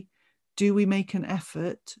rarely do we make an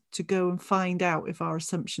effort to go and find out if our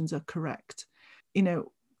assumptions are correct.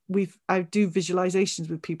 I do visualizations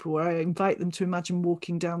with people where I invite them to imagine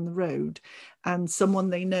walking down the road, and someone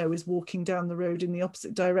they know is walking down the road in the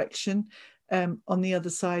opposite direction, on the other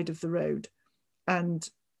side of the road. And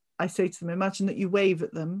I say to them, imagine that you wave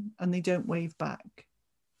at them and they don't wave back.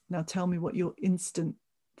 Now tell me what your instant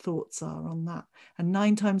thoughts are on that. And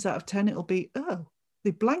 9 times out of 10, it'll be, oh,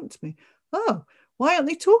 they blanked me. Oh, why aren't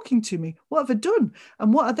they talking to me? What have I done?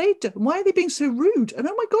 And what are they doing? Why are they being so rude? And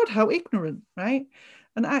oh my God, how ignorant, right?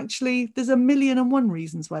 And actually, there's 1,000,001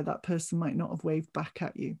 reasons why that person might not have waved back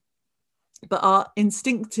at you. But our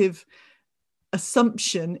instinctive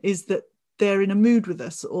assumption is that they're in a mood with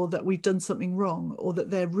us, or that we've done something wrong, or that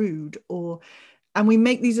they're rude, and we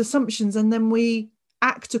make these assumptions and then we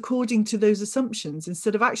act according to those assumptions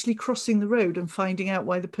instead of actually crossing the road and finding out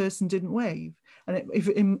why the person didn't wave. And if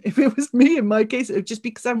it was me, in my case, it would just be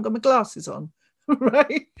because I haven't got my glasses on,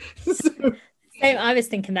 right? So, same, I was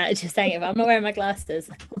thinking that, just saying it, but I'm not wearing my glasses.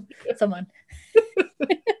 Someone.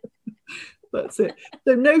 That's it.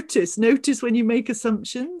 So notice when you make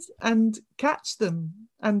assumptions and catch them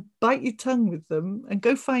and bite your tongue with them and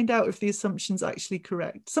go find out if the assumption's actually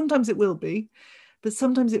correct. Sometimes it will be, but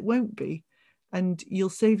sometimes it won't be, and you'll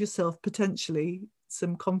save yourself potentially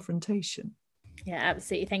some confrontation. Yeah,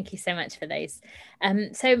 absolutely. Thank you so much for those.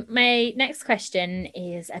 So my next question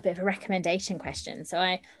is a bit of a recommendation question. So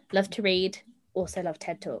I love to read, also love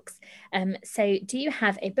TED Talks. So do you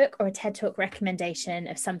have a book or a TED Talk recommendation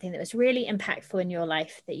of something that was really impactful in your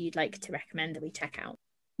life that you'd like to recommend that we check out?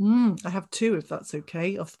 I have two, if that's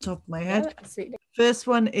okay, off the top of my head. Yeah, absolutely. First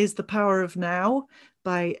one is The Power of Now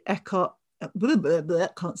by Eckhart.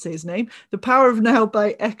 Can't say his name. The Power of Now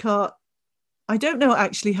by Eckhart. I don't know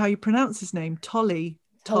actually how you pronounce his name. Tolle.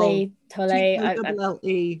 Tolle.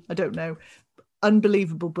 T-O-L-L-E. I don't know.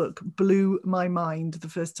 Unbelievable book. Blew my mind the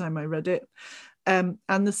first time I read it. And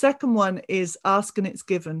the second one is Ask and It's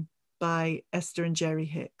Given by Esther and Jerry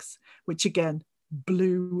Hicks, which again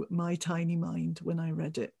blew my tiny mind when I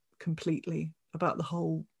read it completely, about the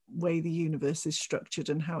whole way the universe is structured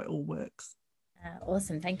and how it all works.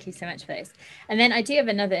 Awesome. Thank you so much for those. And then I do have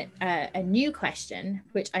another, a new question,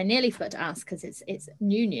 which I nearly forgot to ask because it's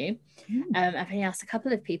new. I've only asked a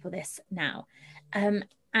couple of people this now. And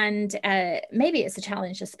maybe it's a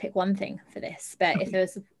challenge just to pick one thing for this, but if there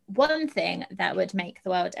was one thing that would make the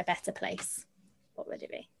world a better place, what would it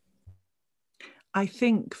be? I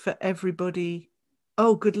think for everybody,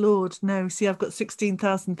 oh, good Lord, no. See, I've got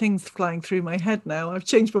 16,000 things flying through my head now. I've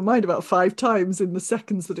changed my mind about 5 times in the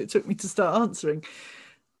seconds that it took me to start answering.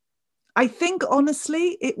 I think,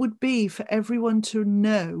 honestly, it would be for everyone to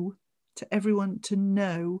know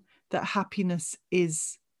that happiness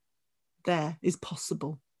is there, is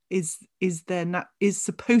possible, is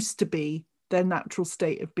supposed to be their natural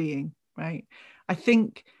state of being, right? I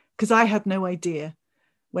think, because I had no idea.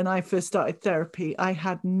 When I first started therapy, I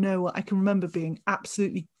can remember being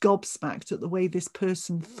absolutely gobsmacked at the way this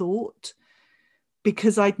person thought,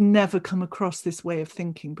 because I'd never come across this way of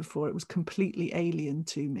thinking before. It was completely alien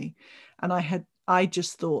to me. And I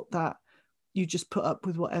just thought that you just put up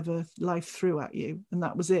with whatever life threw at you, and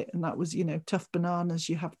that was it. And that was, tough bananas,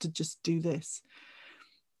 you have to just do this.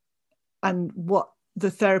 And what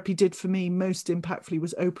the therapy did for me most impactfully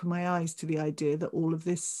was open my eyes to the idea that all of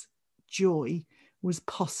this joy was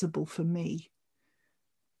possible for me.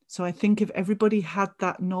 So I think if everybody had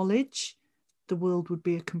that knowledge, the world would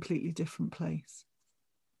be a completely different place.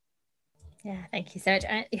 Yeah, thank you so much.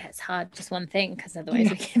 Yeah, it's hard, just one thing, because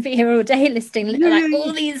otherwise we can be here all day listing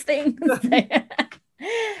all these things.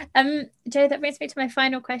 Jo, that brings me to my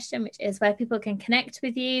final question, which is where people can connect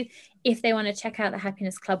with you. If they want to check out the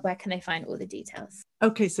Happiness Club, where can they find all the details?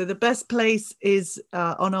 Okay, so the best place is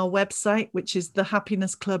on our website, which is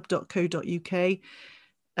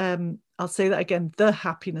thehappinessclub.co.uk. I'll say that again,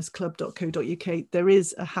 thehappinessclub.co.uk. There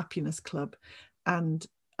is a happiness club, and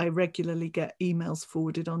I regularly get emails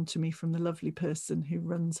forwarded on to me from the lovely person who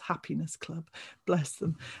runs Happiness Club. Bless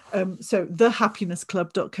them. So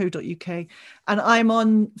thehappinessclub.co.uk. And I'm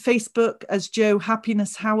on Facebook as Jo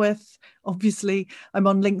Happiness Howarth. Obviously, I'm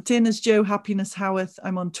on LinkedIn as Jo Happiness Howarth.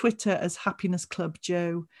 I'm on Twitter as Happiness Club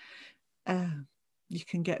Jo. You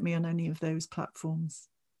can get me on any of those platforms.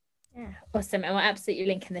 Yeah, awesome. And we'll absolutely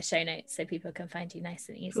link in the show notes so people can find you nice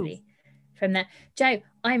and easily from there. Jo,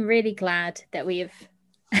 I'm really glad that we've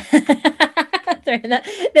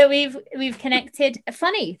we've connected.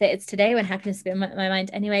 Funny that it's today when happiness has been on my mind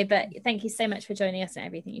anyway, but thank you so much for joining us and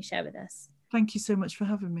everything you share with us. Thank you so much for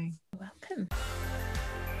having me. You're welcome.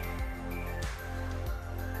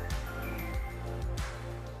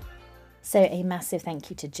 So a massive thank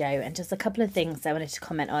you to Jo, and just a couple of things I wanted to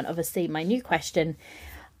comment on. Obviously, my new question,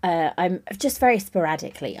 I'm just very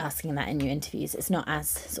sporadically asking that in new interviews. It's not as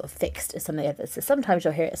sort of fixed as some of the others. So sometimes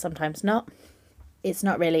you'll hear it, sometimes not. It's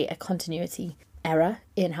not really a continuity error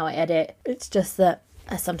in how I edit. It's just that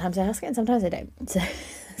sometimes I ask it and sometimes I don't. So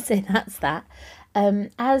that's that.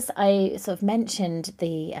 As I sort of mentioned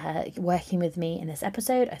the working with me in this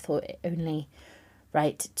episode, I thought it only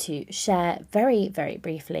right to share very, very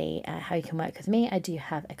briefly how you can work with me. I do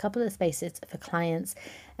have a couple of spaces for clients,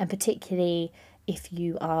 and particularly if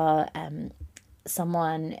you are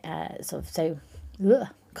someone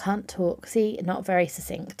can't talk, not very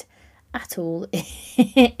succinct at all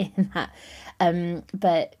in that.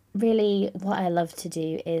 But really what I love to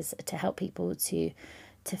do is to help people to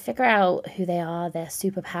figure out who they are, their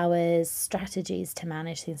superpowers, strategies to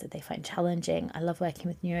manage things that they find challenging. I love working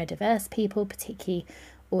with neurodiverse people, particularly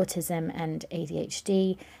autism and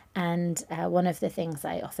ADHD. And one of the things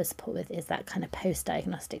I offer support with is that kind of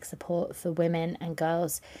post-diagnostic support for women and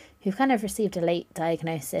girls who've kind of received a late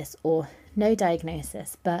diagnosis or no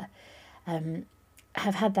diagnosis, but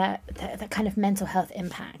have had that kind of mental health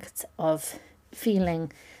impact of feeling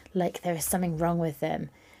like there is something wrong with them,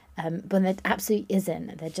 when there absolutely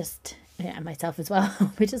isn't. They're just and myself as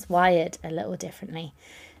well, we're just wired a little differently.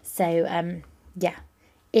 So yeah,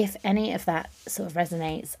 if any of that sort of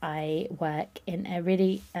resonates, I work in a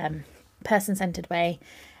really person-centered way,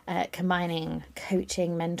 combining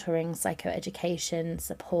coaching, mentoring, psychoeducation,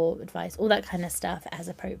 support, advice, all that kind of stuff as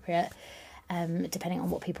appropriate, depending on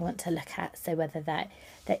what people want to look at. So whether that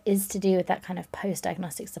is to do with that kind of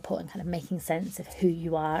post-diagnostic support and kind of making sense of who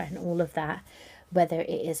you are and all of that, whether it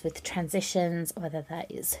is with transitions, or whether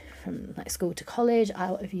that is from like school to college,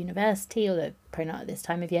 out of university, or probably not at this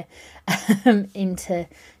time of year, into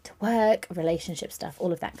work, relationship stuff,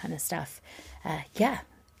 all of that kind of stuff. Yeah,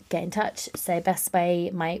 get in touch. So best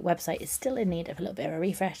way, my website is still in need of a little bit of a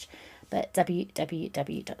refresh, but www.psyche.co.uk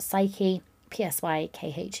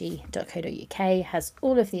has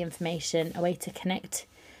all of the information, a way to connect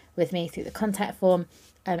with me through the contact form.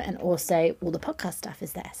 And also all the podcast stuff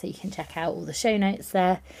is there, so you can check out all the show notes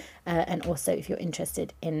there. And also, if you're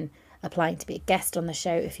interested in applying to be a guest on the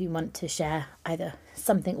show, if you want to share either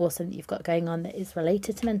something awesome that you've got going on that is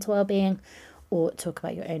related to mental well-being, or talk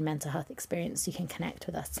about your own mental health experience, you can connect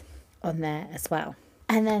with us on there as well.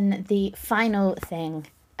 And then the final thing,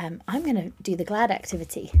 I'm going to do the glad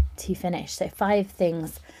activity to finish. So 5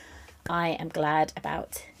 things I am glad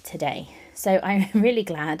about today. So I'm really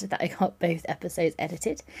glad that I got both episodes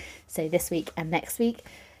edited, so this week and next week,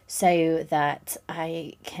 so that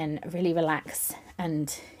I can really relax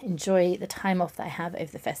and enjoy the time off that I have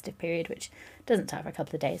over the festive period, which doesn't start for a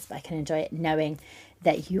couple of days, but I can enjoy it knowing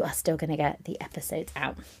that you are still going to get the episodes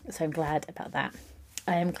out. So I'm glad about that.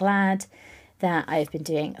 I am glad that I've been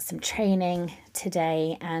doing some training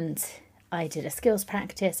today, and I did a skills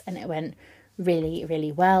practice and it went really,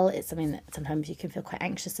 really well. It's something that sometimes you can feel quite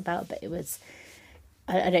anxious about, but it was,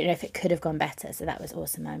 I don't know if it could have gone better, so that was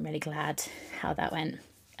awesome. I'm really glad how that went.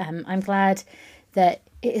 I'm glad that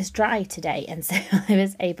it is dry today, and so I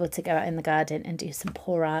was able to go out in the garden and do some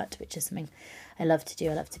pour art, which is something I love to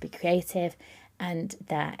do. I love to be creative, and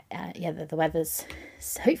that the weather's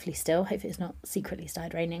hopefully it's not secretly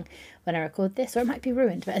started raining when I record this, or it might be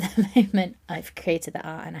ruined, but at the moment I've created that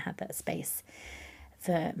art and I had that space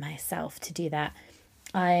for myself to do that.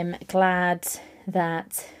 I'm glad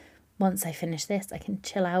that once I finish this, I can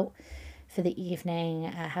chill out for the evening,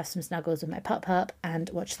 have some snuggles with my pup and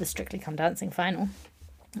watch the Strictly Come Dancing final,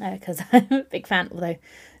 because I'm a big fan, although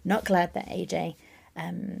not glad that AJ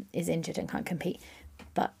is injured and can't compete.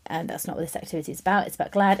 But that's not what this activity is about. It's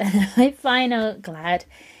about glad. And my final glad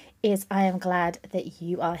is I am glad that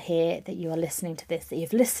you are here, that you are listening to this, that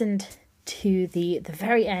you've listened to the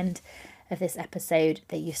very end of this episode,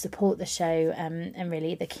 that you support the show, and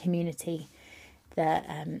really the community that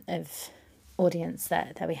of audience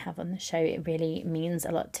that we have on the show. It really means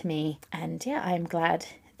a lot to me, and yeah, I'm glad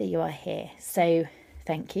that you are here, so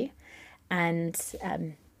thank you. And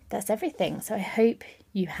that's everything. So I hope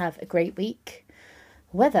you have a great week,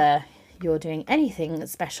 whether you're doing anything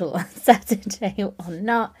special on Saturday or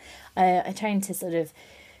not. I'm trying to sort of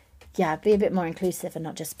be a bit more inclusive and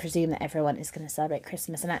not just presume that everyone is going to celebrate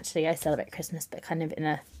Christmas. And actually I celebrate Christmas, but kind of in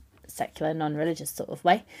a secular, non-religious sort of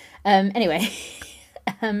way. Anyway,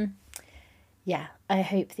 I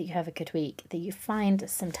hope that you have a good week, that you find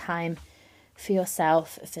some time for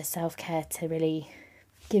yourself, for self-care, to really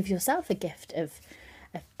give yourself a gift of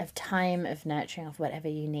time, of nurturing, of whatever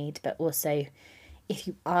you need. But also, if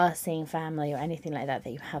you are seeing family or anything like that,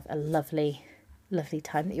 that you have a lovely, lovely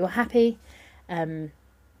time, that you're happy, and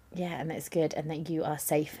that's good, and that you are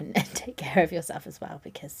safe, and take care of yourself as well,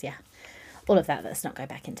 because all of that, let's not go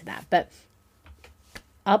back into that. But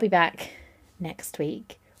I'll be back next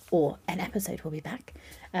week, or an episode will be back.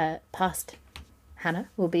 Past Hannah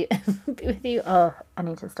will be with you. Oh, I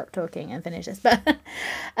need to stop talking and finish this. But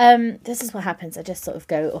this is what happens. I just sort of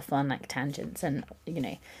go off on like tangents, and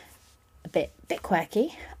a bit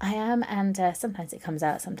quirky I am, and sometimes it comes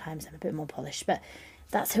out, sometimes I'm a bit more polished, but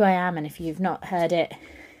that's who I am. And if you've not heard it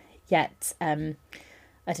yet, I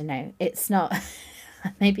don't know, it's not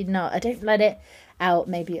maybe not, I don't let it out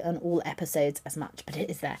maybe on all episodes as much, but it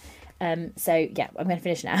is there. So yeah, I'm going to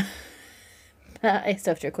finish now. But I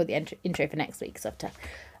still have to record the intro for next week, so I have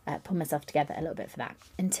to pull myself together a little bit for that.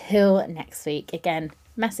 Until next week, again,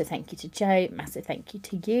 massive thank you to Joe, massive thank you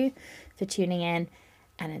to you for tuning in.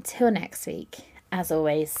 And until next week, as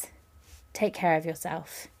always, take care of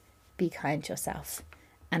yourself, be kind to yourself,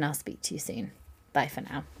 and I'll speak to you soon. Bye for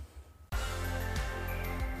now.